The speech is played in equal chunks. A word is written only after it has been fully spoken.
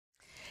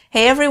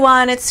Hey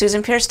everyone, it's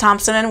Susan Pierce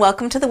Thompson and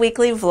welcome to the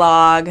weekly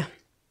vlog.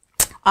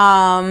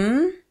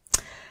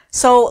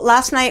 So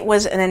last night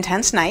was an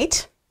intense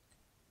night.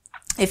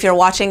 If you're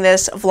watching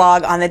this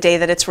vlog on the day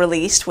that it's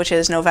released, which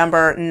is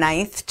November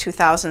 9th,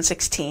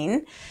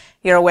 2016,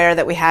 you're aware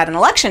that we had an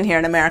election here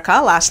in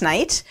America last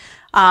night.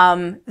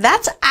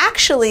 That's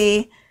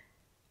actually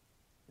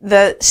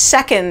the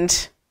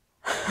second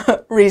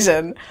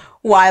reason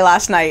why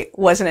last night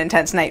was an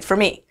intense night for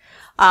me.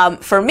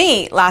 For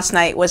me, last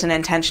night was an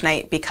intense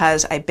night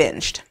because I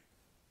binged.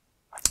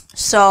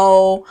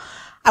 So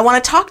I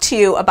want to talk to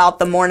you about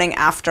the morning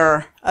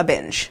after a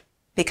binge,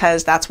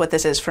 because that's what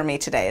this is for me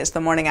today, is the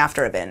morning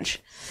after a binge.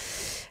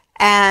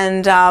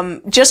 And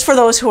just for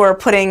those who are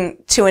putting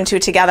two and two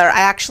together, I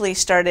actually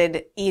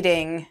started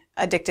eating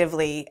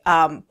addictively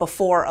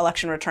before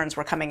election returns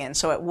were coming in.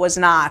 So it was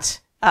not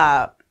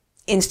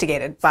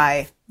instigated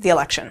by the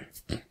election.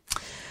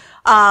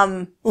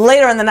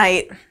 Later in the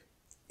night,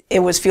 it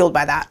was fueled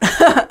by that,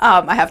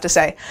 I have to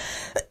say.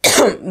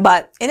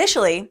 But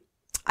initially,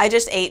 I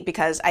just ate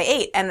because I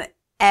ate.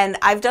 And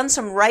I've done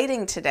some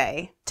writing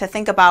today to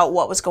think about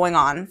what was going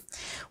on.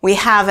 We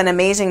have an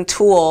amazing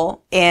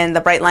tool in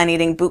the Bright Line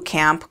Eating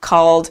Bootcamp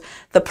called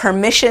the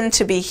Permission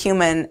to Be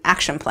Human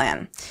Action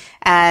Plan.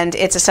 And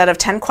it's a set of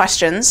 10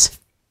 questions.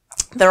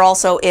 They're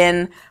also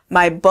in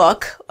my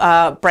book,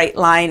 Bright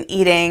Line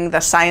Eating,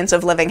 The Science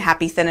of Living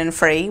Happy, Thin, and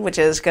Free, which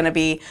is going to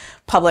be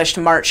published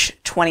March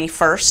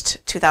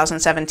 21st,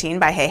 2017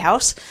 by Hay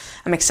House.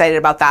 I'm excited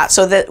about that.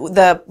 So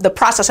the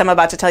process I'm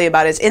about to tell you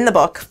about is in the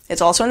book.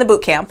 It's also in the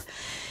boot camp.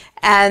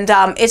 And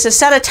it's a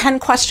set of 10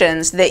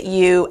 questions that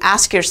you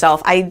ask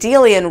yourself,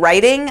 ideally in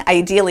writing,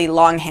 ideally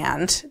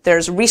longhand.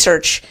 There's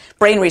research,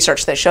 brain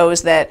research, that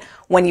shows that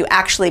when you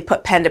actually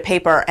put pen to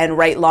paper and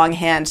write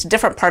longhand,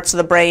 different parts of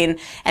the brain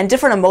and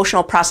different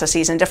emotional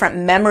processes and different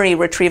memory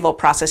retrieval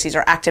processes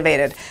are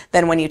activated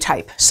than when you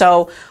type.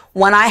 So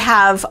when I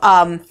have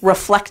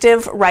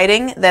reflective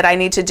writing that I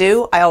need to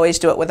do, I always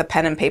do it with a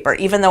pen and paper,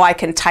 even though I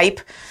can type,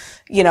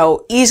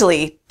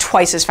 easily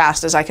twice as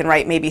fast as I can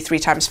write, maybe 3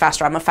 times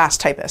faster. I'm a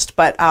fast typist,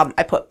 but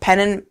I put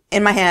pen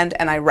in my hand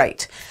and I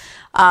write.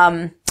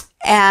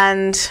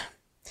 And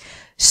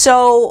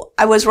so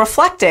I was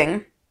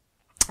reflecting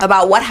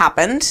about what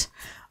happened.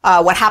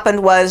 What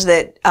happened was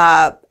that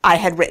I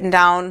had written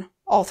down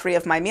all 3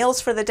 of my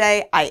meals for the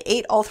day. I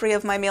ate all 3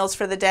 of my meals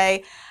for the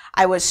day.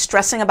 I was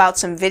stressing about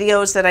some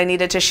videos that I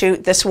needed to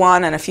shoot, this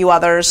one and a few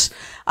others.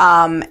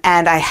 And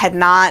I had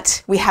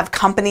not, we have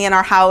company in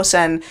our house,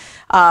 and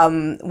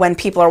when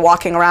people are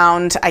walking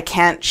around, I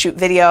can't shoot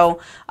video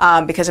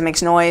because it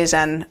makes noise.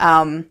 And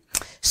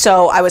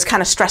so I was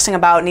kind of stressing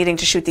about needing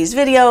to shoot these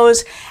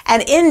videos.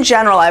 And in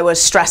general, I was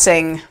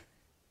stressing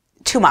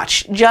too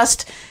much,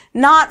 just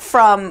not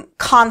from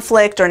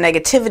conflict or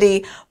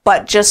negativity,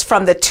 but just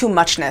from the too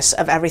muchness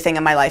of everything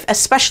in my life,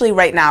 especially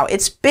right now.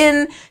 It's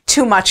been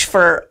too much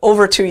for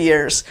over 2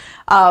 years.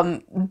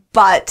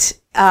 But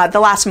the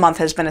last month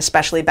has been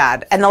especially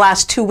bad. And the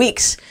last 2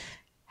 weeks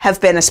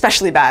have been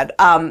especially bad.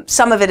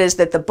 Some of it is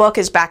that the book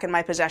is back in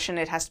my possession.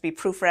 It has to be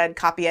proofread,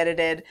 copy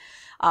edited.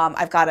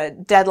 I've got a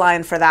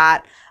deadline for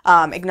that.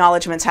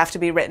 Acknowledgments have to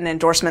be written,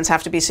 endorsements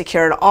have to be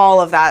secured, all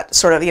of that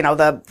sort of,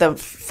 the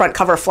front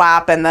cover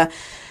flap and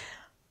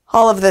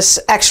all of this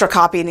extra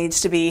copy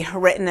needs to be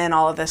written in,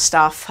 all of this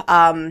stuff.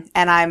 And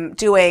I'm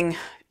doing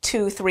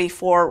 2, 3,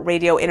 4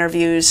 radio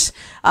interviews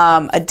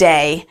a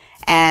day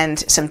and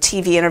some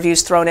TV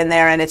interviews thrown in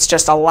there. And it's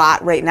just a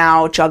lot right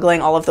now,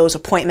 juggling all of those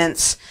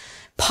appointments,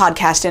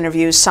 podcast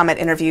interviews, summit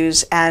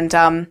interviews. And,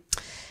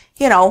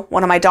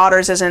 one of my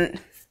daughters isn't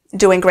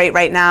doing great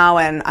right now,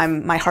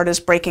 and my heart is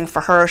breaking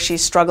for her.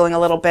 She's struggling a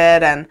little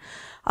bit, and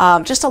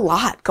just a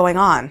lot going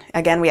on.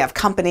 Again, we have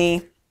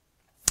company.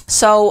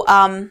 So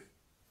I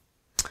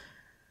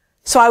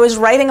was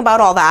writing about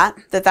all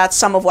that's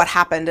some of what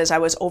happened as I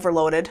was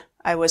overloaded.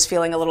 I was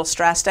feeling a little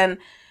stressed, and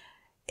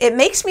it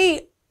makes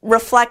me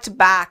reflect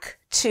back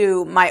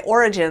to my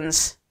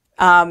origins,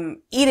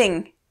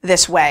 eating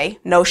this way,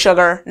 no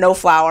sugar, no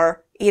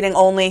flour, eating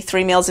only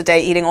 3 meals a day,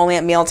 eating only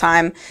at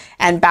mealtime,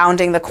 and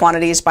bounding the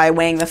quantities by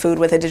weighing the food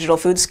with a digital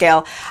food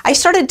scale. I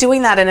started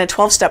doing that in a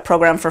 12-step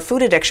program for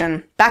food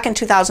addiction back in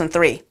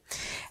 2003.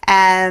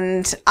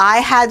 And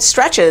I had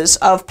stretches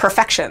of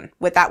perfection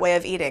with that way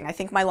of eating. I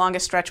think my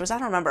longest stretch was, I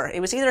don't remember,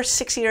 it was either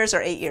 6 years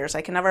or 8 years.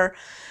 I can never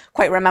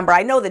quite remember.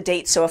 I know the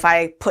date, so if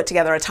I put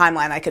together a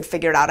timeline, I could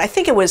figure it out. I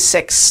think it was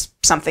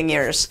 6-something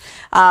years.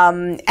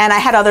 And I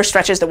had other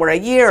stretches that were a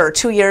year or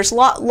 2 years,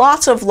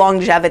 lots of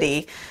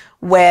longevity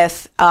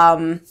with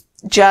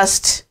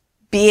just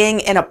being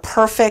in a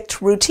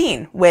perfect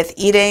routine with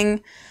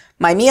eating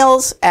my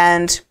meals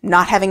and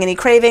not having any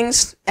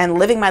cravings and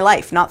living my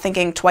life, not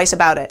thinking twice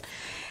about it.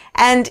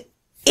 And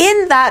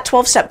in that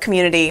 12-step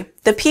community,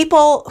 the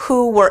people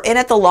who were in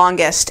it the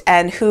longest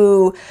and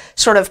who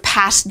sort of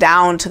passed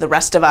down to the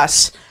rest of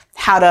us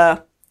how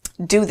to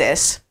do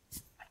this,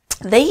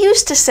 they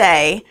used to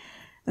say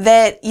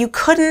that you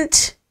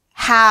couldn't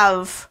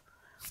have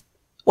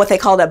what they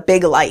called a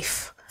big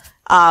life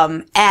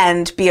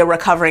and be a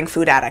recovering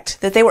food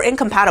addict, that they were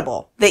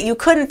incompatible, that you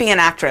couldn't be an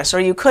actress, or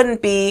you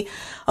couldn't be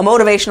a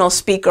motivational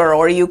speaker,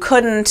 or you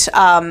couldn't be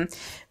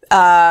a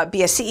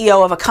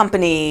CEO of a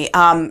company.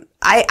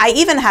 I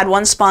even had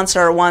one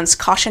sponsor once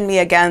caution me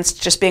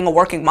against just being a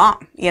working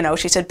mom.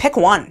 She said, pick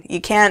one. You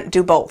can't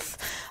do both.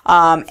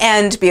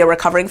 And be a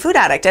recovering food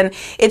addict. And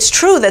it's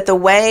true that the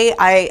way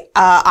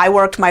I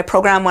worked my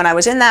program when I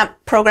was in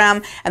that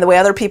program and the way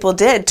other people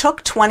did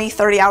took 20,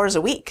 30 hours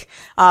a week.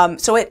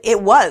 So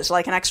it was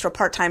like an extra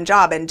part-time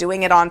job, and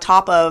doing it on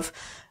top of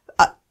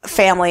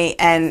family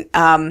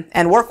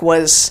and work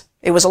was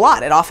a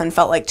lot. It often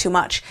felt like too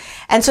much.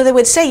 And so they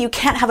would say you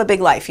can't have a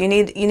big life. You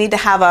need to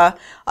have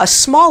a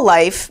small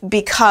life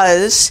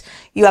because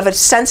you have a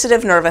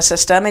sensitive nervous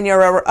system and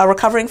you're a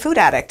recovering food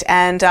addict,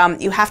 and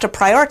you have to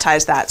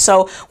prioritize that.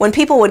 So when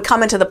people would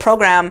come into the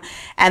program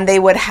and they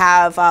would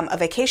have a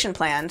vacation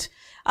planned,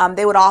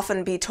 they would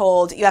often be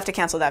told, you have to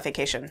cancel that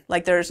vacation.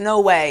 Like, there's no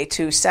way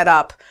to set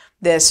up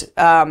this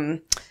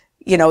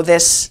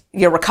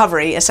your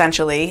recovery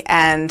essentially,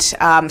 and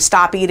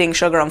stop eating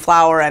sugar and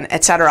flour and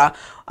etc.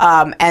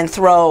 And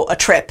throw a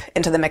trip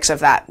into the mix of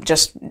that.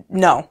 Just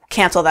no,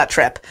 cancel that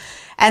trip.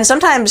 And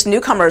sometimes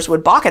newcomers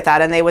would balk at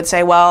that, and they would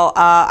say, well,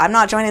 I'm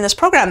not joining this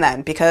program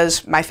then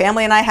because my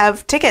family and I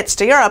have tickets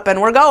to Europe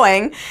and we're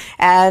going,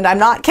 and I'm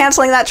not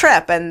canceling that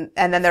trip. And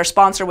then their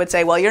sponsor would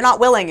say, well, you're not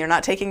willing, you're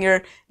not taking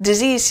your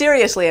disease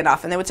seriously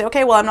enough. And they would say,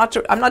 okay, well,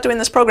 I'm not doing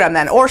this program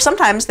then. Or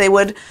sometimes they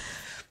would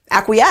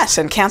acquiesce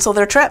and cancel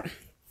their trip.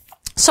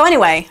 So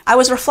anyway, I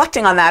was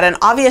reflecting on that, and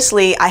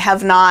obviously I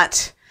have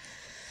not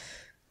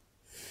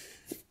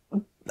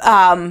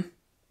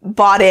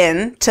bought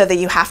in to the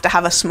you have to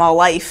have a small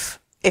life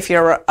if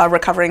you're a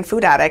recovering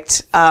food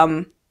addict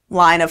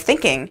line of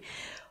thinking.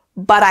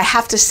 But I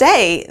have to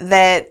say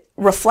that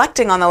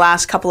reflecting on the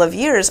last couple of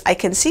years, I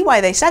can see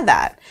why they said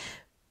that,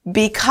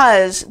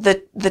 because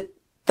the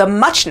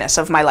muchness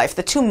of my life,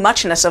 the too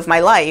muchness of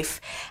my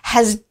life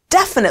has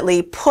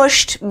definitely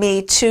pushed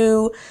me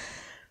to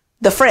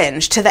the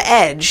fringe, to the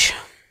edge.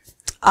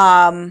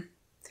 And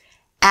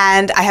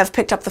I have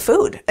picked up the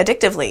food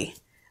addictively,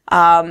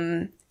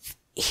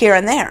 here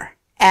and there.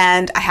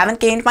 And I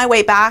haven't gained my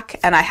weight back,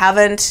 and I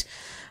haven't,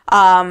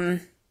 I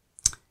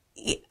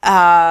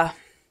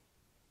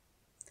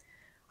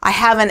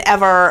haven't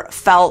ever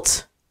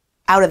felt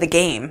out of the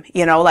game,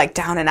 like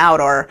down and out,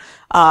 or,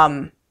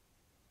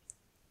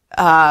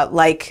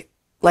 like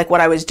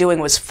what I was doing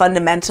was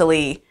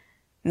fundamentally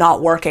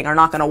not working or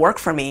not going to work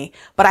for me.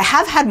 But I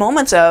have had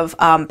moments of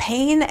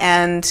pain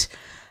and,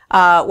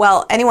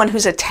 anyone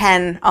who's a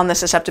 10 on the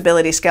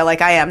susceptibility scale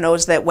like I am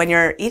knows that when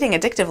you're eating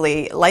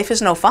addictively, life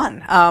is no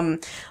fun.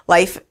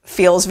 Life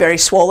feels very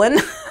swollen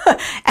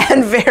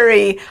and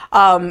very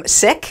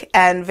sick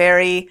and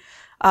very,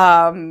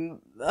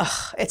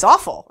 it's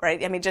awful,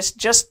 right? I mean,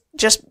 just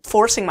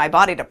forcing my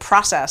body to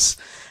process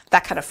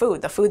that kind of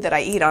food, the food that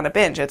I eat on a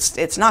binge,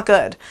 it's not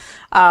good.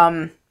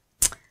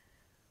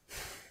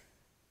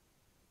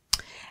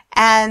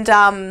 And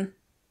at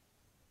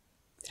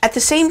the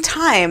same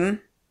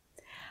time,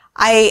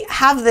 I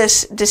have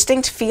this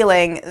distinct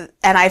feeling,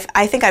 and I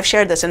think I've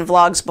shared this in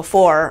vlogs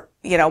before,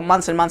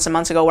 months and months and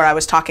months ago, where I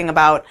was talking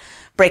about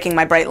breaking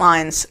my bright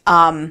lines,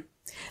 that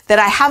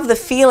I have the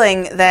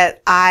feeling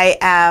that I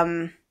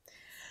am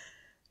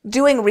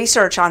doing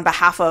research on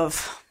behalf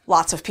of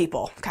lots of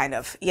people, kind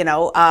of.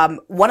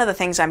 One of the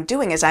things I'm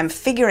doing is I'm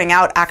figuring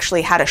out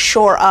actually how to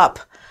shore up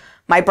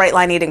my bright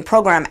line eating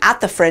program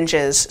at the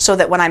fringes, so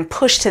that when I'm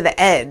pushed to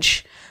the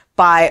edge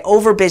by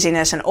over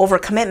busyness and over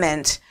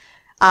commitment,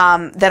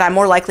 that I'm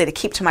more likely to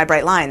keep to my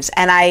bright lines.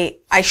 And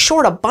I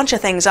shored a bunch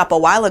of things up a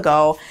while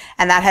ago,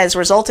 and that has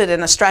resulted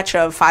in a stretch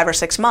of 5 or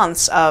 6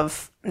 months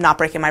of not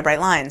breaking my bright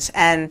lines.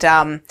 And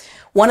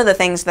one of the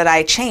things that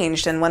I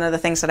changed, and one of the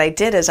things that I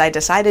did, is I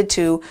decided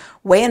to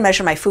weigh and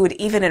measure my food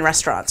even in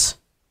restaurants,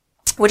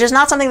 which is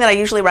not something that I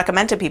usually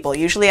recommend to people.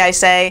 Usually I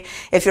say,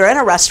 if you're in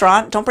a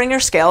restaurant, don't bring your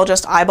scale,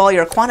 just eyeball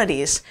your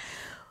quantities.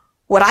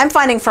 What I'm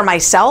finding for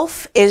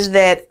myself is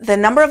that the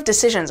number of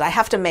decisions I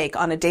have to make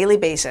on a daily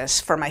basis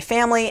for my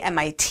family and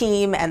my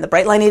team and the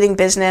bright line eating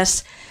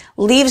business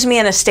leaves me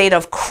in a state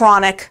of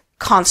chronic,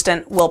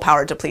 constant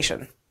willpower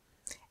depletion.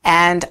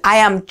 And I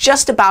am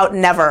just about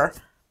never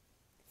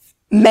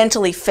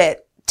mentally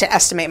fit to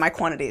estimate my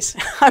quantities.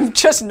 I'm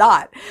just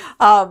not.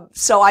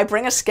 So I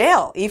bring a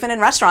scale, even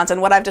in restaurants.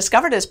 And what I've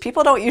discovered is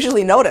people don't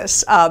usually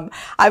notice.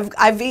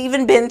 I've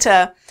even been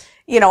to,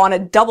 on a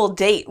double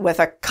date with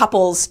a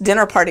couple's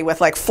dinner party with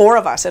like 4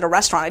 of us at a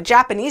restaurant, a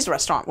Japanese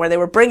restaurant, where they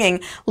were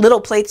bringing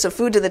little plates of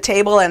food to the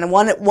table, and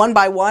one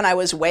by one I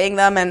was weighing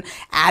them and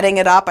adding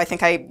it up. I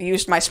think I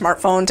used my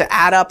smartphone to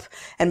add up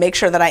and make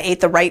sure that I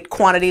ate the right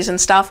quantities and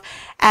stuff.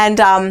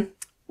 And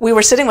we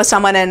were sitting with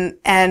someone,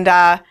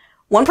 and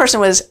one person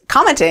was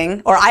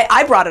commenting, or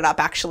I brought it up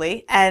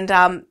actually, and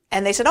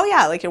they said, oh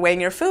yeah, like you're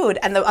weighing your food.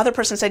 And the other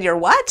person said, you're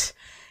what?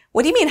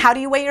 What do you mean? How do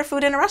you weigh your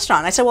food in a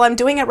restaurant? I said, well, I'm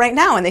doing it right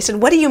now. And they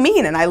said, what do you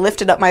mean? And I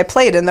lifted up my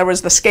plate, and there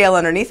was the scale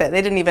underneath it.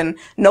 They didn't even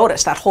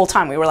notice that whole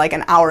time. We were like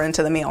an hour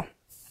into the meal.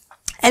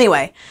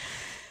 Anyway,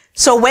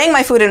 So weighing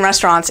my food in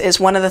restaurants is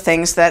one of the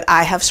things that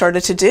I have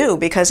started to do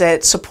because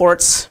it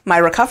supports my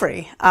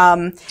recovery.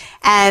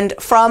 And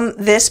from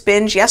this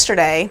binge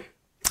yesterday,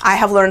 I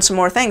have learned some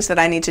more things that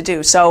I need to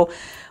do. So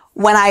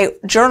when I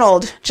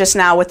journaled just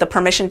now with the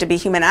Permission to Be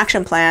Human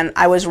action plan,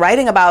 I was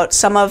writing about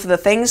some of the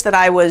things that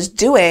I was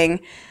doing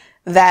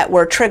that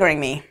were triggering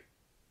me.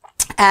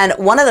 And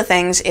one of the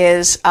things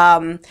is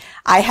I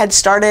had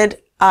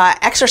started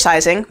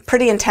exercising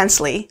pretty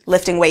intensely,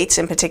 lifting weights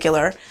in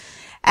particular.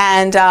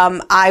 And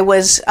I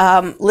was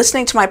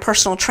listening to my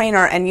personal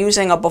trainer and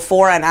using a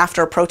before and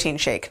after protein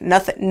shake.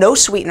 Nothing, no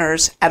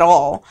sweeteners at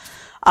all.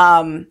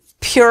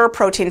 Pure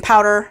protein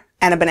powder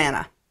and a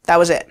banana. That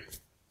was it.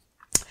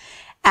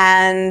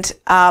 And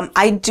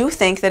I do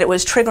think that it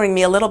was triggering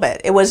me a little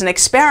bit. It was an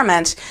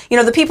experiment. You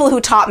know, the people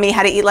who taught me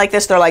how to eat like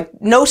this, they're like,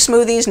 no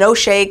smoothies, no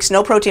shakes,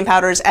 no protein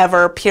powders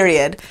ever,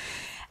 period.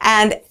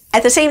 And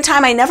at the same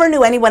time, I never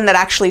knew anyone that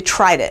actually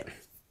tried it.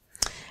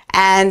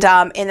 And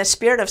in the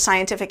spirit of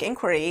scientific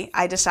inquiry,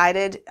 I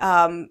decided,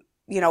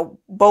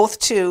 both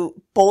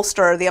to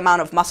bolster the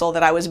amount of muscle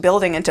that I was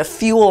building and to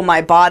fuel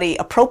my body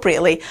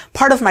appropriately.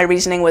 Part of my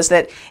reasoning was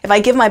that if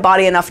I give my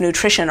body enough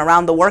nutrition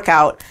around the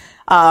workout,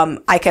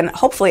 I can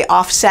hopefully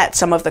offset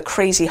some of the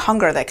crazy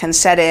hunger that can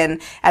set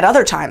in at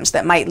other times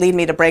that might lead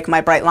me to break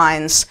my bright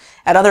lines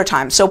at other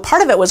times. So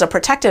part of it was a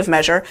protective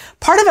measure.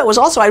 Part of it was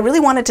also I really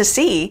wanted to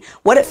see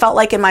what it felt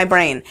like in my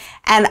brain.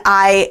 And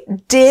I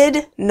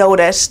did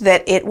notice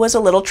that it was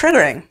a little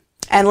triggering.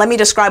 And let me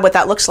describe what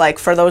that looks like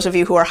for those of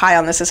you who are high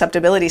on the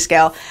susceptibility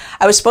scale.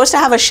 I was supposed to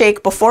have a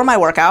shake before my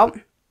workout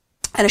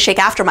and a shake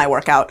after my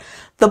workout.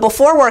 The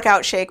before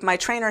workout shake, my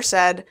trainer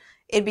said,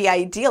 it'd be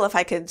ideal if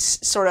I could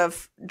sort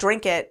of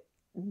drink it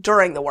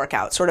during the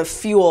workout, sort of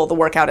fuel the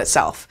workout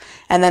itself.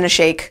 And then a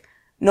shake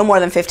no more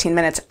than 15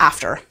 minutes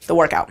after the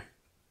workout.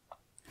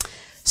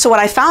 So what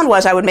I found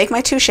was I would make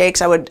my 2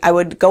 shakes. I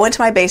would go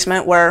into my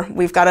basement where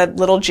we've got a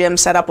little gym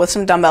set up with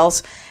some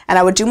dumbbells, and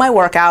I would do my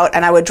workout,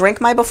 and I would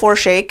drink my before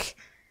shake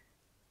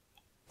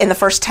in the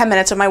first 10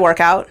 minutes of my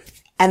workout,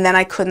 and then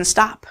I couldn't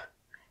stop.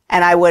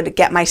 And I would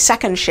get my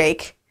second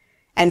shake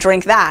and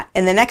drink that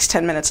in the next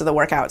 10 minutes of the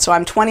workout. So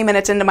I'm 20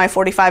 minutes into my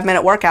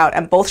 45-minute workout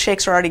and both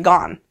shakes are already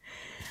gone.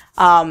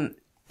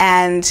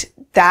 And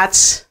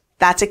that's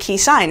a key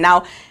sign.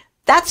 Now,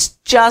 that's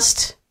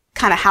just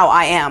kind of how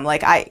I am.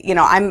 Like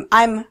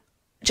I'm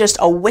just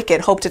a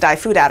wicked hope to die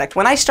food addict.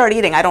 When I start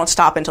eating, I don't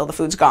stop until the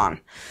food's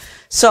gone.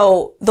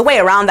 So the way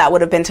around that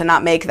would have been to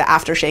not make the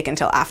after shake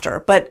until after.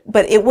 But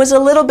it was a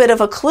little bit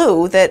of a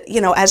clue that,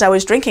 as I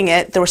was drinking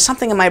it, there was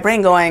something in my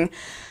brain going,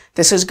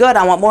 this is good,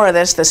 I want more of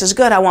this. This is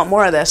good, I want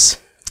more of this.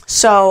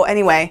 So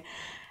anyway,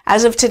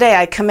 as of today,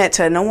 I commit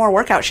to no more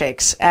workout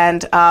shakes.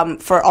 And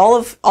for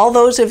all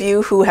those of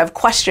you who have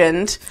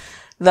questioned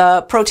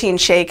the protein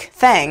shake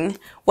thing,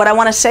 what I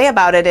want to say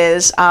about it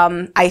is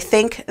I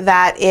think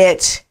that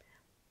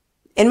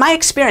in my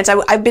experience,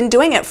 I've been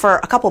doing it for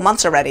a couple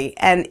months already,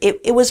 and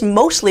it was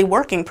mostly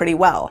working pretty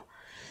well.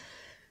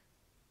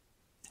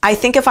 I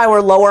think if I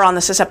were lower on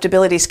the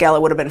susceptibility scale,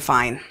 it would have been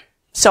fine.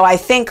 So I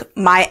think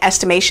my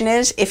estimation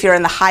is if you're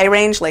in the high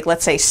range, like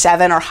let's say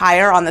 7 or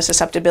higher on the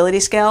susceptibility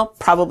scale,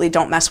 probably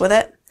don't mess with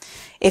it.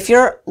 If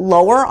you're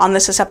lower on the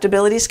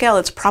susceptibility scale,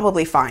 it's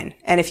probably fine.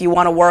 And if you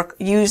want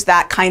to use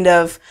that kind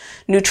of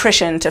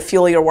nutrition to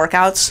fuel your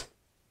workouts,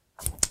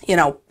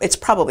 it's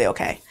probably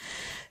okay.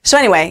 So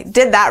anyway,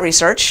 did that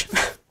research.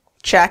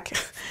 Check.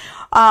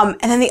 And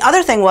then the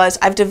other thing was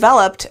I've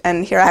developed,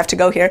 and here I have to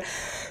go here,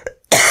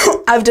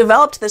 I've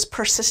developed this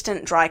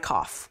persistent dry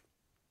cough.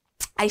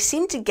 I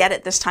seem to get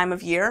it this time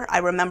of year. I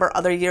remember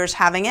other years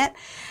having it.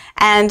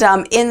 And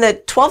in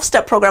the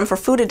 12-step program for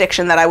food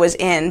addiction that I was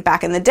in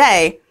back in the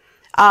day,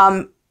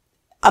 a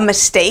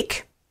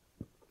mistake,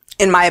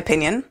 in my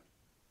opinion,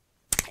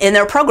 in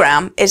their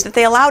program is that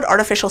they allowed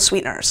artificial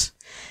sweeteners.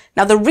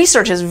 Now, the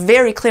research is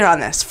very clear on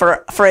this.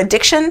 For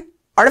addiction,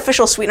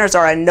 artificial sweeteners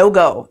are a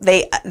no-go.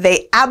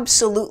 They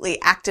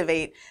absolutely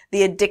activate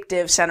the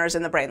addictive centers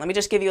in the brain. Let me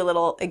just give you a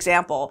little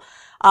example.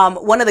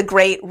 One of the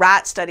great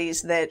rat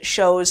studies that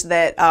shows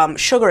that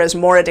sugar is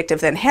more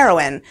addictive than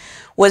heroin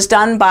was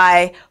done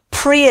by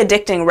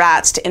pre-addicting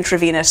rats to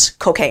intravenous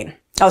cocaine.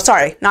 Oh,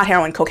 sorry, not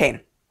heroin, cocaine.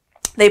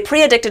 They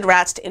pre-addicted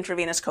rats to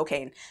intravenous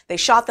cocaine. They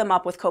shot them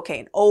up with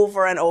cocaine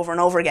over and over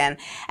and over again.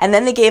 And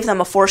then they gave them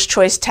a forced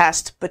choice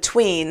test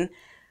between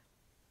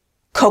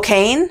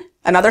cocaine,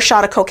 another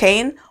shot of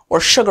cocaine, or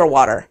sugar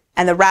water.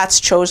 And the rats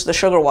chose the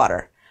sugar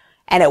water.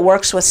 And it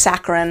works with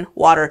saccharin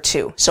water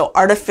too. So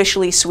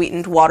artificially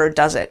sweetened water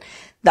does it.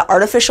 The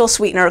artificial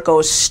sweetener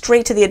goes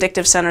straight to the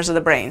addictive centers of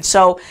the brain.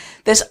 So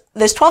this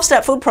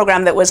 12-step food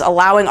program that was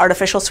allowing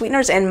artificial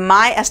sweeteners, in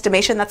my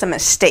estimation, that's a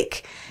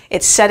mistake.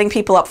 It's setting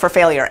people up for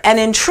failure. And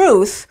in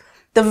truth,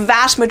 the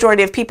vast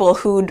majority of people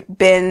who'd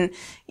been,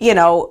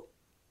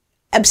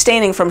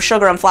 abstaining from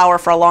sugar and flour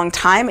for a long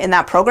time in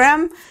that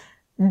program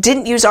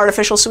didn't use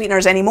artificial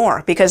sweeteners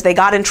anymore because they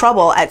got in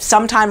trouble at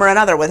some time or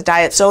another with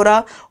diet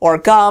soda or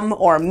gum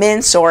or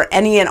mints or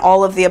any and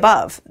all of the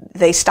above.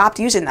 They stopped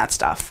using that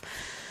stuff.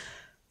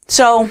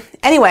 So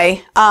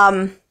anyway,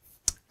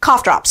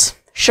 Cough drops,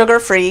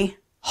 sugar-free,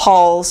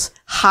 Halls,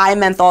 high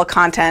menthol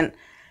content,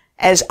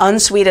 as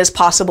unsweet as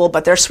possible,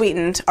 but they're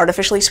sweetened,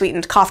 artificially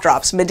sweetened cough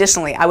drops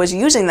medicinally. I was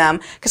using them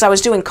because I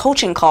was doing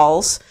coaching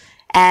calls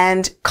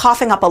and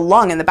coughing up a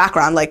lung in the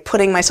background, like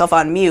putting myself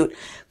on mute,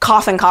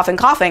 coughing,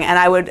 and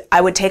I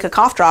would take a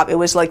cough drop. It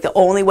was like the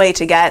only way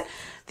to get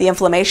the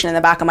inflammation in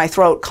the back of my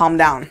throat calmed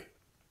down.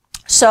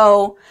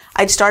 So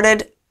I'd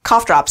started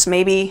cough drops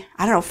maybe,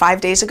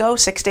 5 days ago,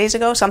 6 days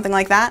ago, something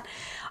like that.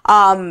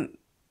 I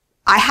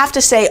have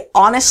to say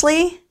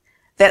honestly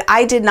that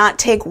I did not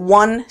take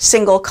one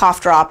single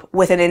cough drop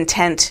with an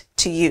intent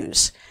to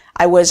use.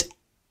 I was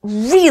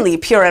really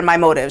pure in my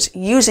motives,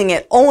 using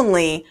it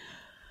only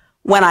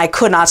when I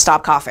could not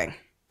stop coughing.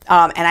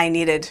 And I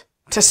needed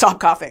to stop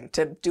coughing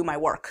to do my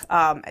work,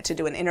 to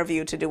do an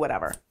interview, to do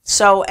whatever.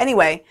 So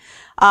anyway,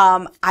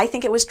 I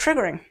think it was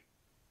triggering.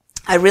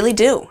 I really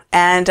do.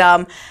 And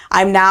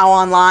I'm now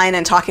online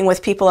and talking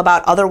with people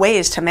about other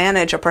ways to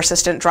manage a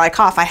persistent dry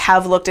cough. I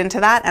have looked into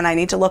that and I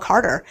need to look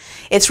harder.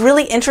 It's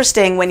really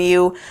interesting when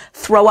you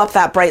throw up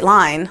that bright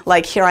line,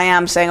 like here I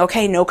am saying,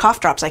 okay, no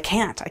cough drops. I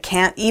can't,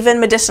 even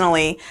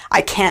medicinally,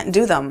 I can't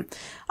do them.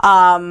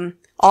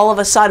 All of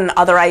a sudden,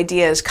 other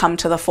ideas come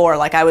to the fore.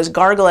 Like I was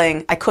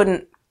gargling. I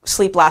couldn't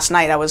sleep last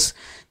night. I was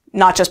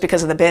not just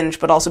because of the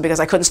binge, but also because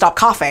I couldn't stop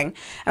coughing.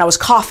 And I was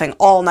coughing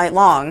all night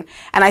long.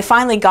 And I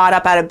finally got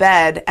up out of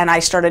bed and I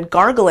started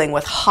gargling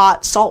with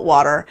hot salt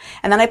water.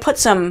 And then I put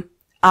some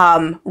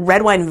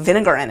red wine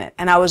vinegar in it.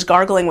 And I was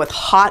gargling with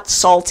hot,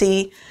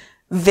 salty,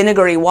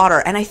 vinegary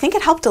water. And I think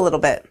it helped a little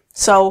bit.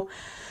 So,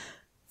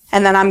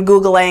 and then I'm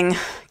Googling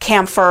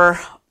camphor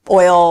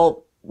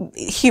oil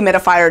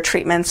humidifier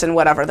treatments and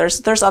whatever.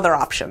 There's other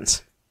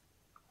options.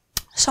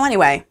 So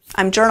anyway,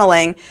 I'm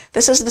journaling.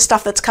 This is the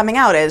stuff that's coming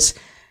out is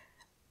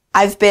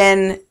I've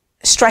been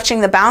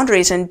stretching the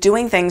boundaries and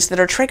doing things that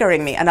are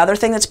triggering me. Another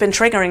thing that's been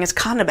triggering is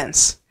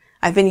condiments.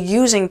 I've been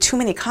using too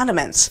many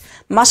condiments.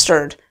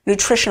 Mustard,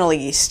 nutritional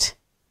yeast,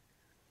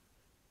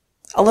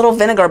 a little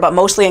vinegar, but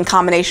mostly in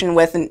combination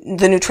with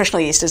the nutritional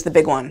yeast is the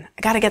big one.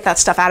 I got to get that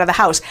stuff out of the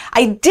house.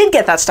 I did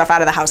get that stuff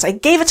out of the house. I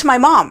gave it to my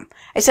mom.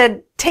 I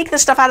said, take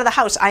this stuff out of the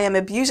house. I am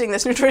abusing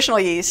this nutritional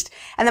yeast.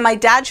 And then my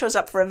dad shows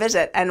up for a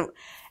visit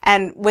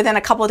and within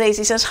a couple of days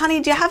he says,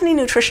 honey, do you have any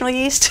nutritional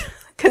yeast?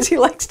 Because he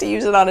likes to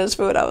use it on his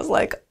food. I was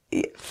like,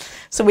 yeah.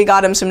 So we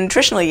got him some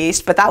nutritional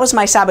yeast, but that was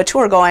my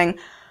saboteur going,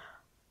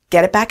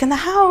 get it back in the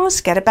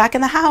house,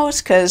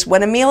 because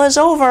when a meal is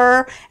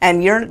over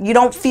and you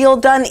don't feel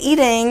done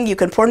eating, you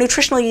can pour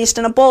nutritional yeast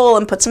in a bowl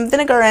and put some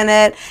vinegar in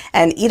it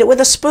and eat it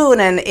with a spoon,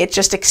 and it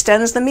just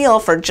extends the meal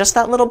for just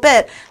that little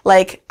bit.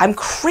 Like, I'm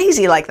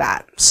crazy like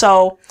that.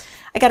 So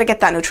I got to get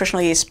that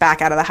nutritional yeast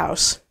back out of the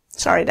house.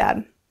 Sorry,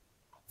 Dad.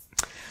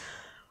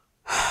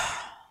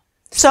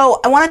 So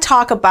I want to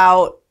talk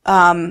about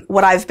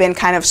what I've been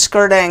kind of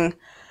skirting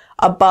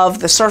above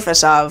the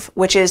surface of,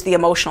 which is the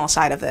emotional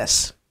side of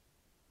this.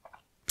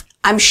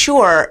 I'm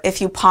sure if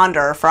you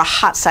ponder for a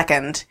hot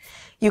second,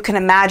 you can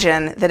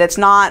imagine that it's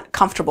not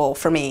comfortable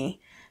for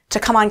me to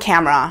come on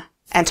camera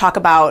and talk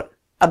about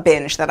a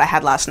binge that I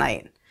had last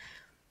night.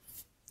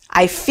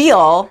 I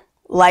feel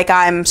like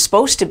I'm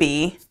supposed to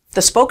be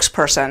the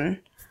spokesperson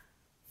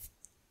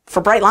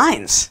for bright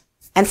lines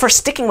and for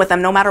sticking with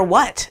them no matter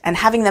what and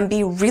having them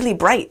be really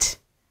bright.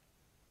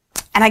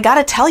 And I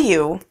gotta tell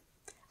you,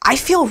 I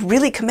feel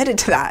really committed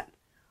to that.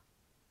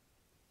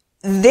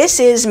 This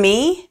is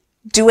me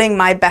doing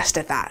my best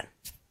at that.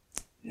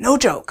 No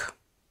joke.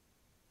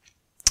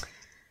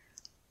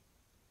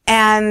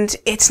 And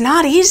it's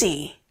not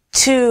easy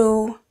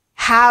to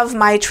have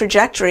my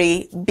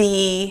trajectory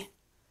be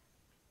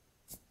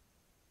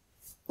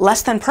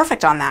less than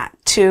perfect on that,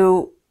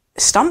 to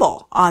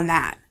stumble on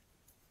that.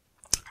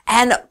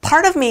 And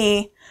part of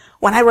me,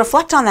 when I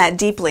reflect on that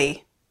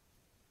deeply,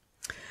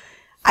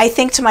 I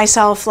think to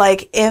myself,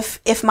 like,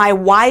 if my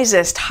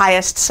wisest,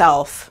 highest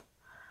self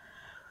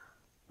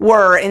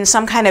were in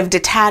some kind of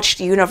detached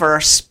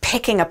universe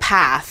picking a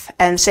path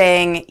and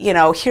saying, you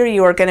know, here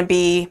you are going to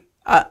be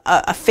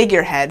a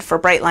figurehead for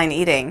bright line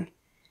eating.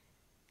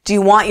 Do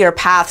you want your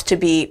path to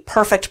be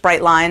perfect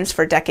bright lines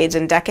for decades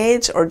and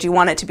decades, or do you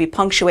want it to be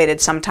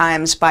punctuated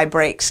sometimes by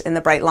breaks in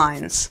the bright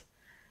lines?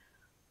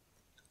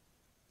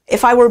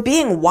 If I were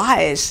being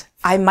wise,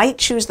 I might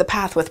choose the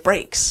path with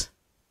breaks.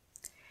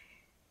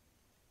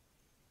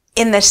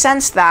 In the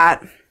sense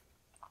that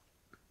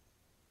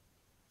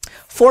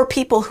for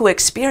people who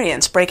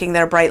experience breaking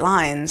their bright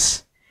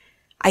lines,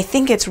 I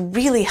think it's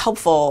really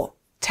helpful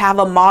to have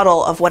a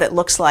model of what it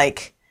looks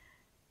like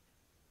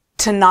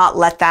to not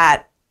let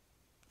that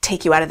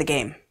take you out of the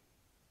game.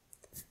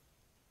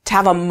 To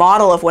have a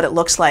model of what it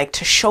looks like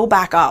to show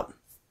back up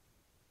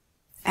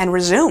and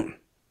resume.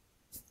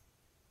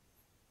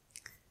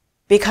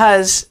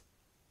 Because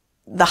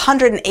the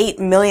 108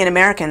 million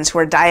Americans who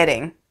are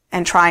dieting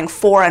and trying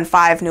 4 and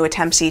 5 new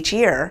attempts each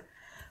year,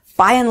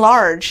 by and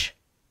large,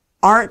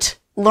 aren't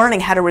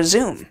learning how to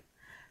resume.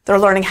 They're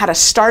learning how to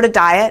start a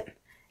diet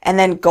and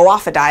then go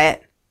off a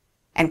diet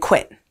and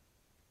quit.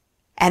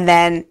 And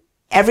then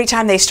every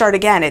time they start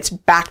again, it's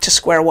back to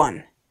square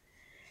one.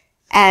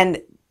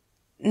 And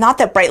not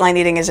that bright line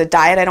eating is a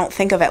diet. I don't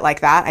think of it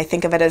like that. I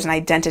think of it as an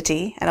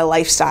identity and a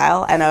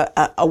lifestyle and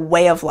a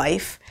way of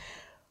life.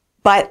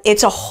 But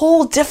it's a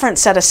whole different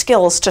set of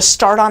skills to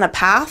start on a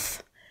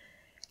path.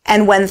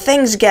 And when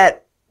things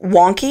get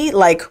wonky,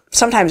 like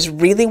sometimes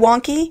really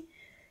wonky,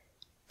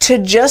 to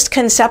just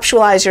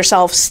conceptualize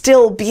yourself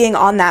still being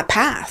on that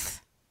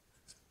path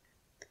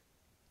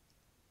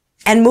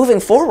and moving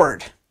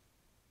forward.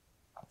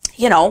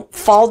 You know,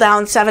 fall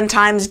down 7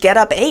 times, get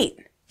up 8.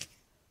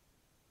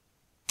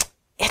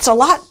 It's a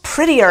lot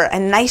prettier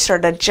and nicer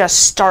to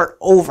just start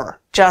over.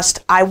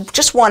 I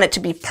just want it to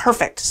be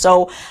perfect.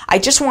 So I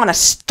just want to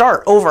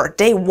start over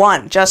day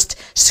 1, just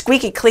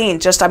squeaky clean.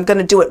 I'm going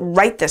to do it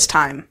right this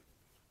time.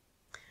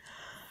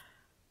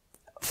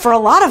 For a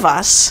lot of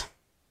us,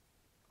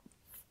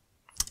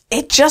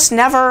 it just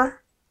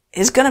never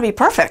is going to be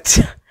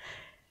perfect.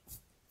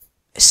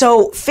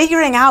 So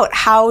figuring out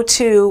how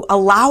to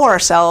allow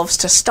ourselves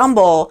to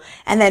stumble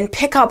and then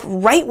pick up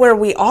right where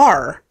we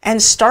are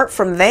and start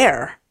from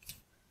there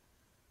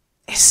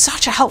is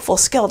such a helpful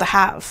skill to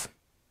have.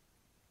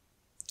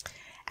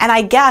 And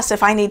I guess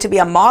if I need to be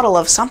a model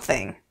of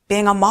something,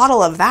 being a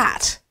model of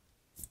that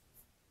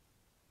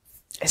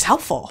is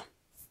helpful.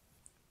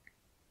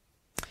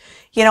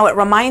 You know, it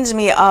reminds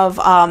me of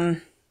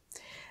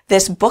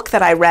this book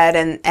that I read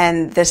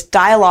and this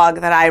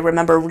dialogue that I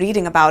remember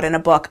reading about in a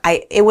book.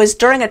 It was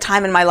during a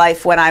time in my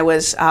life when I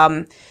was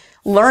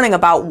learning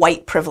about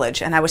white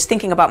privilege, and I was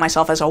thinking about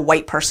myself as a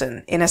white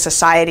person in a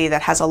society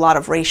that has a lot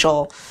of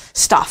racial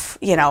stuff,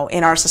 you know,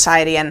 in our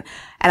society. And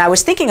I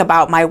was thinking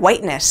about my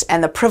whiteness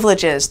and the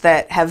privileges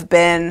that have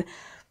been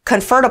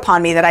conferred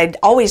upon me that I'd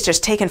always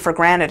just taken for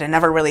granted and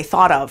never really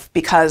thought of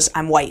because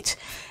I'm white.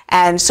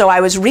 And so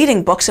I was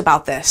reading books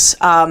about this.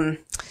 I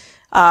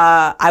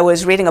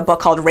was reading a book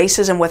called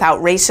Racism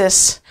Without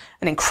Racists,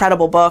 an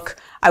incredible book.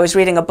 I was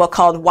reading a book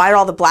called Why Are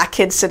All the Black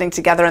Kids Sitting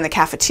Together in the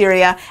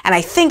Cafeteria? And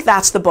I think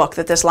that's the book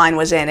that this line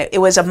was in. It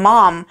was a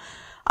mom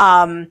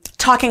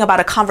talking about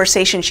a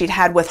conversation she'd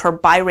had with her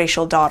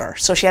biracial daughter.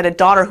 So she had a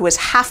daughter who was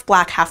half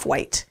black, half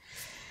white.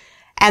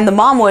 And the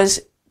mom was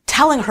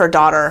telling her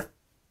daughter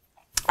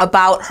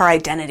about her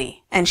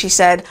identity. And she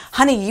said,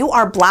 honey, you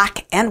are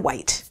black and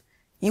white.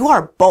 You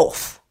are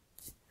both.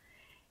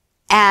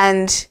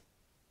 And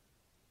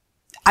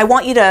I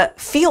want you to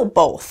feel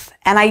both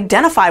and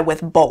identify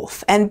with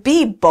both and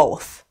be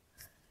both.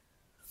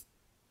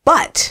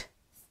 But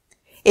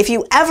if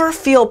you ever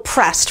feel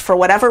pressed for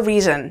whatever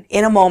reason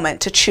in a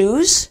moment to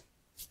choose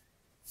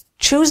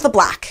the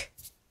black,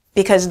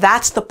 because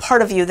that's the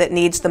part of you that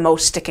needs the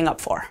most sticking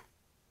up for.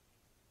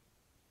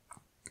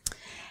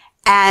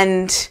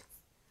 And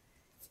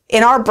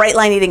in our bright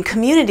line eating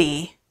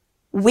community,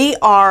 we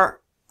are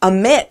a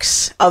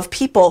mix of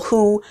people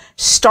who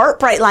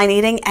start bright line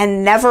eating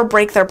and never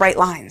break their bright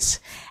lines.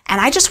 And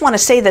I just want to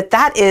say that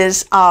that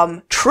is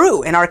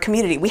true in our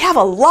community. We have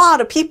a lot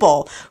of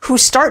people who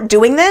start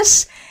doing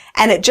this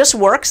and it just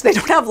works. They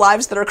don't have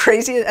lives that are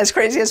crazy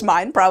as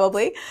mine,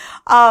 probably.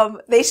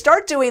 They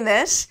start doing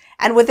this,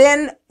 and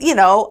within, you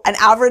know, an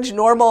average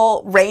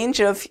normal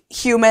range of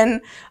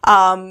human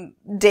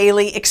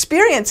daily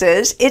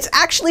experiences, it's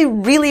actually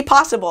really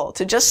possible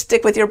to just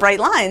stick with your bright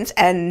lines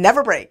and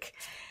never break.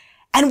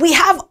 And we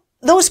have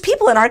those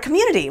people in our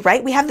community,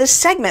 right? We have this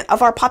segment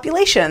of our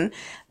population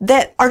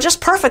that are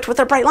just perfect with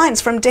their bright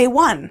lines from day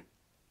 1.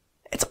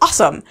 It's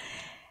awesome.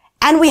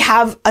 And we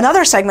have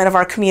another segment of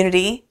our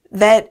community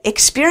that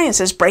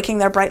experiences breaking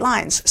their bright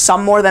lines.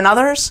 Some more than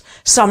others.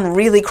 Some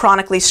really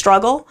chronically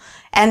struggle.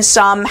 And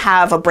some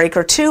have a break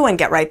or two and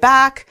get right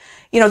back.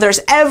 You know, there's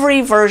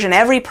every version,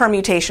 every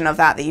permutation of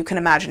that you can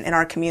imagine in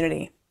our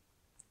community.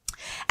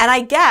 And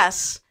I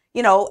guess,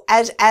 you know,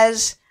 as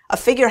a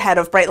figurehead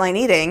of bright line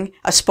eating,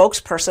 a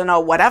spokesperson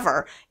or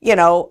whatever, you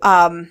know,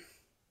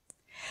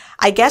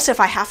 I guess if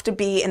I have to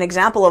be an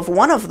example of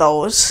one of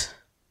those,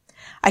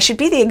 I should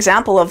be the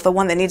example of the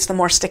one that needs the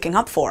more sticking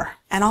up for.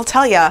 And I'll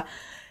tell you,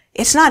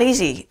 it's not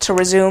easy to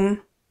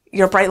resume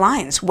your bright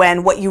lines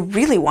when what you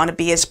really want to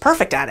be is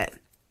perfect at it.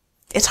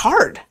 It's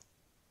hard.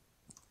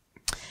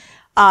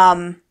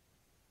 I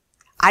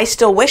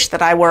still wish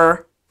that I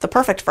were the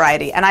perfect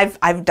variety. And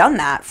I've done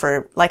that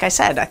for, like I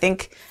said, I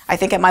think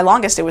at my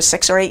longest it was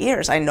 6 or 8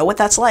 years. I know what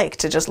that's like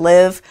to just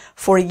live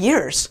for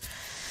years.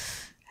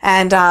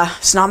 And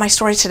it's not my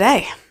story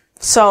today.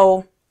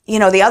 So, you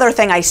know, the other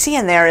thing I see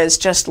in there is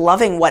just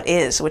loving what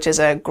is, which is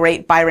a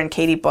great Byron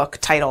Katie book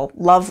title,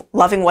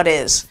 Loving What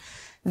Is.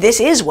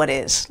 This is what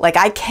is. Like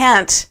I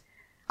can't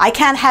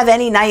have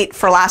any night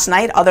for last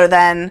night other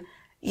than,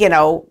 you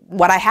know,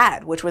 what I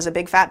had, which was a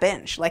big fat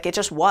binge. Like it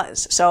just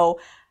was. So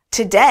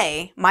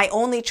today, my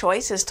only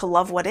choice is to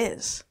love what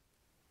is.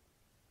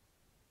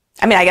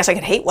 I mean, I guess I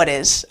could hate what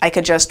is. I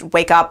could just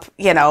wake up,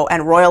 you know,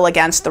 and roil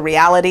against the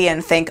reality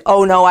and think,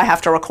 oh no, I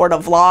have to record a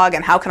vlog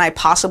and how can I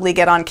possibly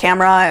get on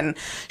camera and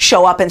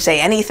show up and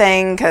say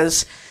anything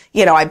because,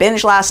 you know, I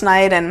binged last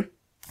night. And,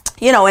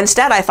 you know,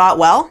 instead I thought,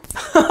 well,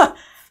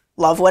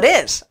 love what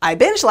is. I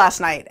binged last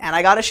night and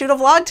I got to shoot a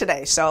vlog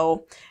today.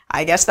 So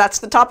I guess that's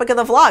the topic of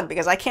the vlog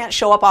because I can't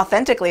show up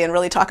authentically and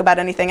really talk about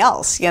anything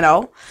else, you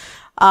know?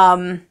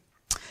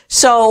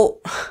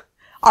 So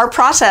our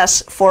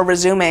process for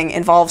resuming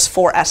involves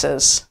 4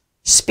 S's: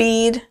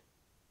 speed,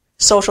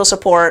 social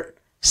support,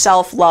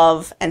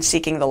 self-love, and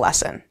seeking the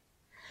lesson.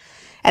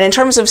 And in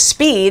terms of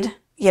speed,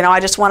 you know, I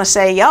just want to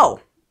say, I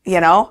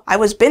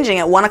was binging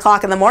at 1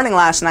 o'clock in the morning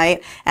last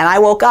night and I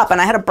woke up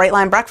and I had a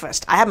Brightline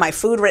breakfast. I had my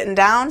food written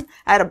down.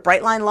 I had a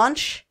Brightline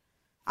lunch.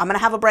 I'm going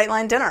to have a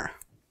Brightline dinner.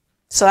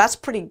 So that's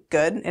pretty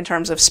good in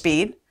terms of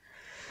speed.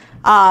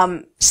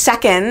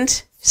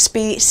 Second,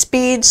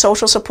 speed,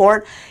 social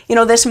support. You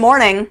know, this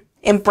morning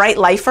in Bright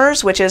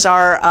Lifers, which is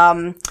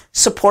our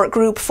support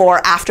group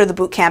for after the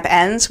boot camp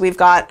ends, we've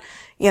got,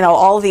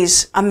 all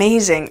these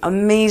amazing,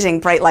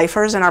 amazing Bright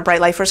Lifers in our Bright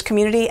Lifers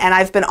community. And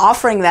I've been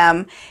offering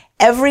them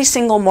every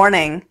single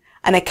morning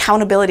an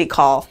accountability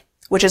call,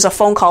 which is a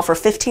phone call for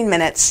 15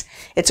 minutes.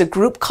 It's a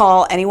group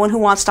call. Anyone who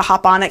wants to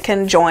hop on it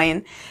can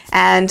join.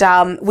 And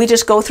we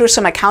just go through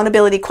some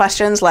accountability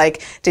questions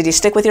like, did you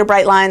stick with your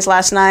bright lines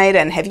last night?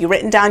 And have you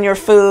written down your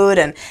food?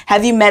 And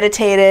have you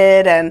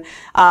meditated? And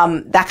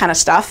that kind of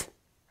stuff.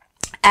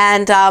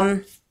 And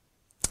on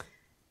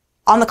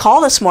the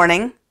call this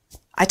morning,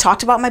 I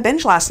talked about my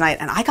binge last night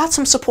and I got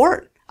some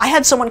support. I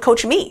had someone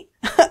coach me.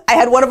 I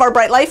had one of our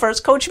Bright Lifers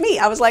coach me.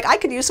 I was like, I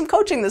could use some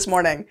coaching this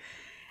morning.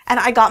 And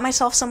I got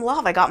myself some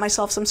love. I got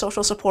myself some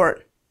social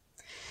support.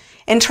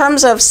 In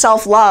terms of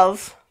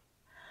self-love,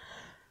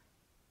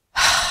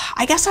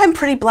 I guess I'm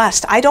pretty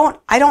blessed. I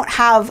don't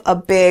have a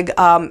big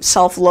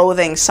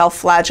self-loathing,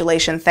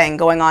 self-flagellation thing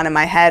going on in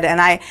my head. And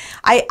I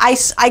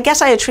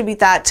guess I attribute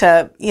that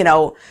to,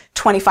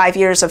 25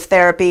 years of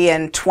therapy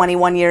and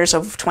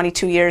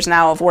 22 years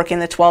now of working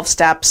the 12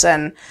 steps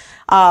and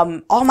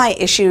all my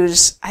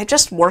issues. I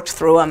just worked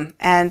through them.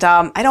 And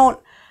I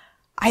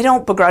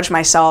don't begrudge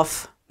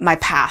myself my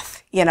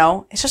path,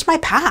 it's just my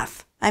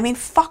path. I mean,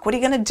 fuck, what are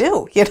you going to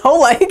do?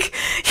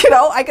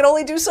 I can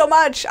only do so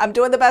much. I'm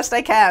doing the best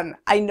I can.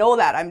 I know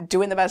that I'm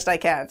doing the best I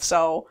can.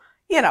 So,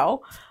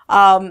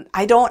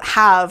 I don't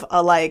have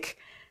a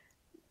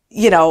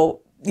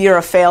you're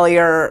a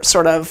failure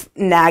sort of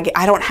nag.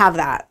 I don't have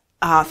that.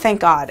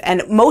 Thank God.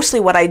 And mostly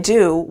what I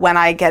do when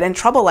I get in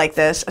trouble like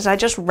this is I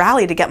just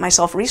rally to get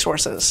myself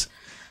resources.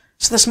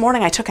 So this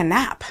morning I took a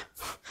nap.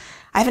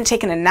 I haven't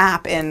taken a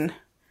nap in,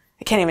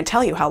 I can't even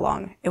tell you how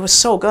long. It was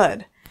so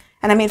good.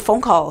 And I made phone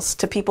calls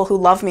to people who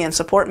love me and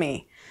support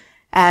me.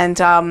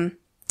 And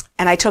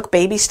I took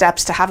baby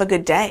steps to have a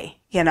good day,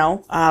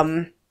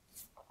 to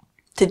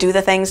do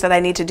the things that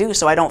I need to do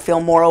so I don't feel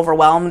more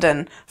overwhelmed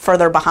and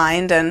further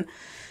behind. And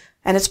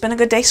it's been a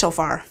good day so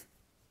far.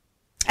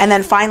 And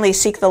then finally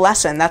seek the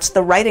lesson. That's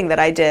the writing that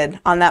I did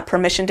on that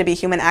Permission to Be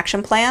Human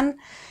action plan.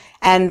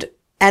 And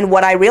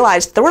what I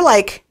realized, there were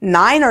like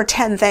 9 or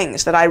 10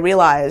 things that I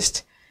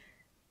realized.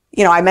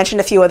 I mentioned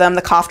a few of them,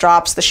 the cough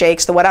drops, the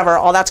shakes, the whatever,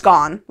 all that's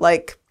gone,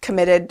 like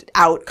committed,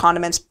 out,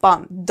 condiments,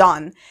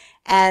 done.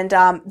 And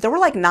there were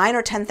like 9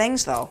 or 10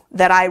 things though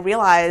that I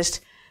realized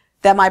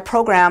that my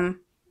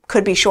program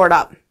could be shored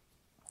up.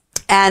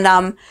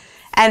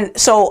 And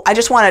so I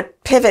just want to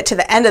pivot to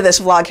the end of this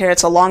vlog here.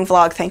 It's a long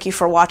vlog. Thank you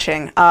for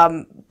watching.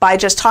 By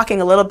just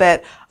talking a little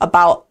bit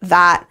about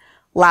that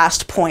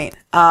last point,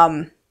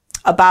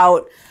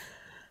 about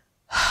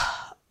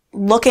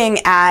looking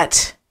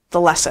at the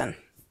lesson.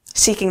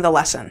 Seeking the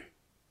lesson.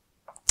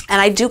 And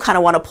I do kind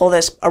of want to pull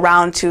this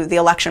around to the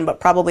election, but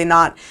probably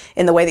not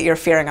in the way that you're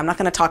fearing. I'm not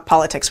going to talk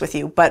politics with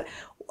you. But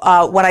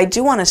what I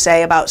do want to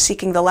say about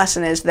seeking the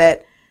lesson is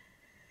that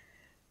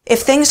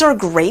if things are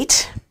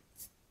great,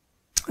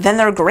 then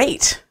they're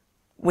great.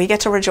 We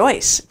get to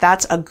rejoice.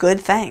 That's a good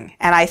thing.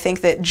 And I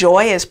think that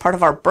joy is part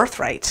of our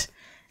birthright.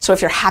 So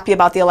if you're happy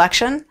about the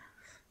election,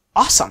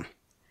 awesome.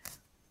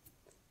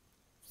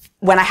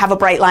 When I have a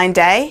bright line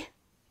day,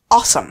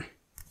 awesome.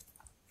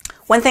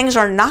 When things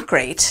are not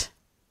great,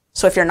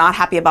 so if you're not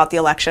happy about the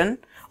election,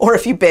 or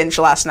if you binged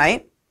last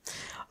night,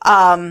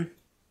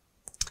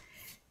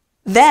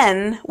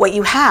 then what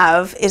you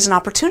have is an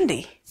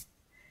opportunity.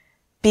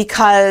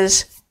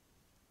 Because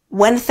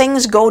when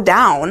things go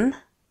down,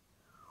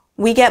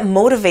 we get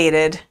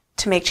motivated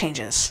to make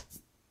changes.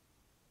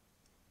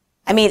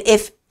 I mean,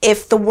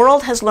 if the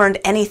world has learned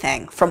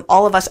anything from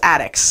all of us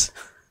addicts,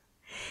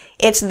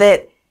 it's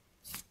that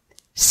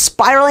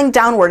spiraling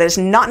downward is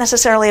not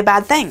necessarily a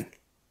bad thing.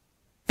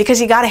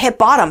 Because you got to hit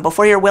bottom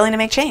before you're willing to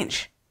make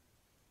change.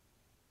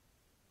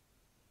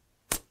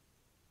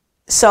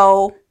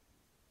 So,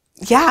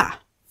 yeah,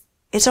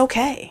 it's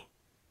okay.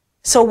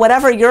 So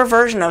whatever your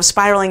version of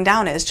spiraling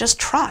down is, just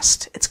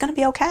trust. It's going to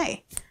be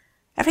okay.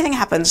 Everything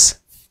happens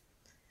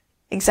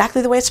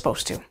exactly the way it's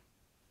supposed to.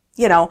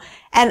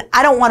 And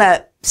I don't want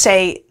to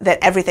say that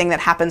everything that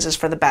happens is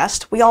for the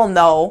best. We all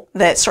know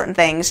that certain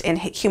things in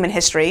human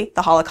history,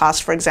 the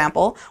Holocaust, for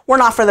example, were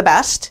not for the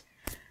best.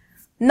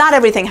 Not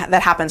everything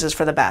that happens is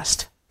for the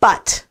best,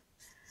 but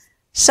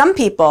some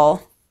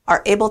people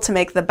are able to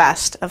make the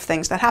best of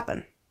things that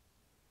happen.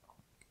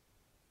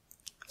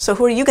 So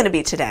who are you going to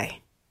be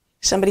today?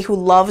 somebody who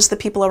loves the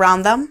people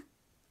around them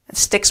and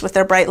sticks with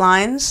their bright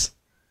lines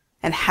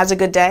and has a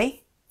good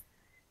day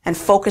and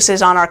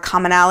focuses on our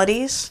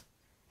commonalities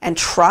and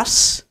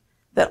trusts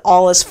that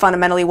all is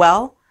fundamentally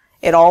well.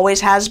 It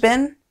always has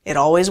been. It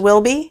always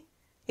will be.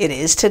 It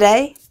is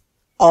today.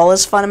 All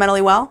is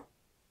fundamentally well.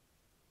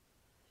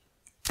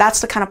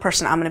 That's the kind of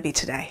person I'm going to be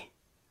today.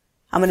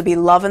 I'm going to be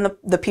loving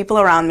the people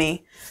around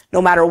me,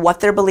 no matter what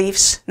their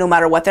beliefs, no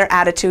matter what their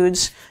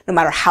attitudes, no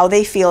matter how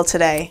they feel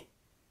today.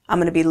 I'm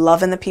going to be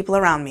loving the people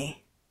around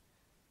me,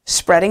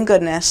 spreading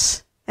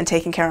goodness, and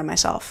taking care of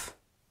myself.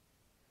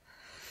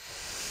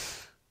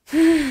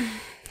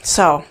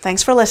 So,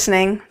 thanks for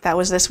listening. That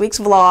was this week's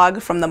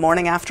vlog from the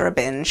morning after a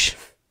binge.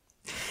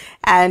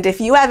 And if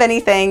you have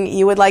anything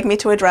you would like me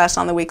to address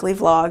on the weekly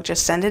vlog,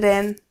 just send it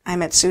in.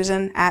 I'm at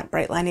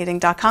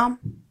susan@brightlineeating.com.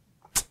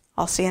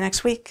 I'll see you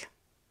next week.